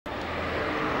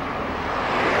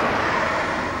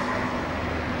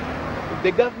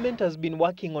The government has been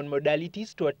working on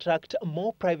modalities to attract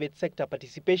more private sector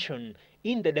participation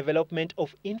in the development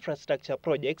of infrastructure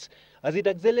projects as it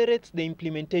accelerates the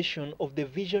implementation of the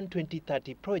Vision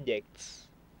 2030 projects.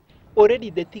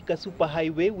 Already the Thika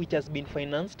Superhighway, which has been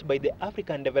financed by the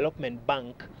African Development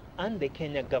Bank and the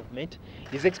Kenya government,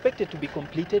 is expected to be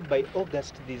completed by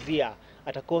August this year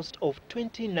at a cost of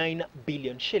 29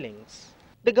 billion shillings.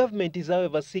 The government is,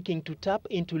 however, seeking to tap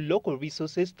into local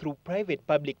resources through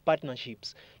private-public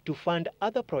partnerships to fund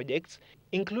other projects,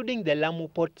 including the Lamu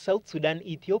Port South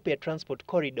Sudan-Ethiopia Transport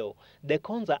Corridor, the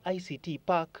Konza ICT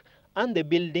Park, and the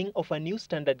building of a new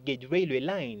standard gauge railway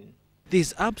line. There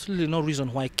is absolutely no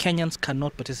reason why Kenyans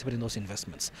cannot participate in those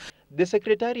investments. The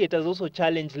secretariat has also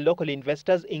challenged local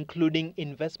investors, including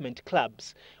investment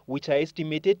clubs, which are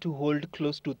estimated to hold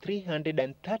close to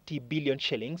 330 billion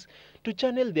shillings, to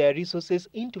channel their resources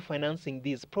into financing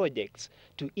these projects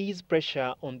to ease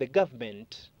pressure on the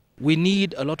government. We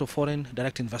need a lot of foreign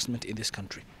direct investment in this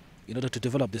country in order to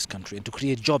develop this country and to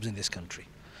create jobs in this country.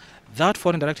 That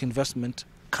foreign direct investment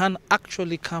can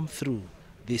actually come through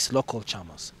these local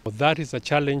chairmans. That is a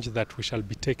challenge that we shall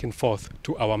be taking forth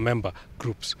to our member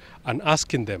groups and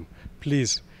asking them,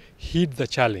 please heed the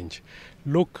challenge.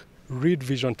 Look, read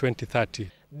Vision 2030.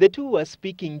 The two were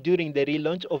speaking during the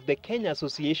relaunch of the Kenya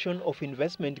Association of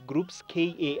Investment Groups,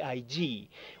 KAIG,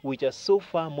 which has so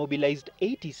far mobilized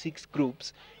 86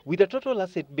 groups with a total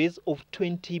asset base of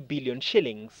 20 billion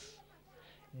shillings.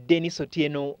 Denis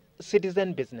Otieno,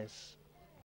 Citizen Business.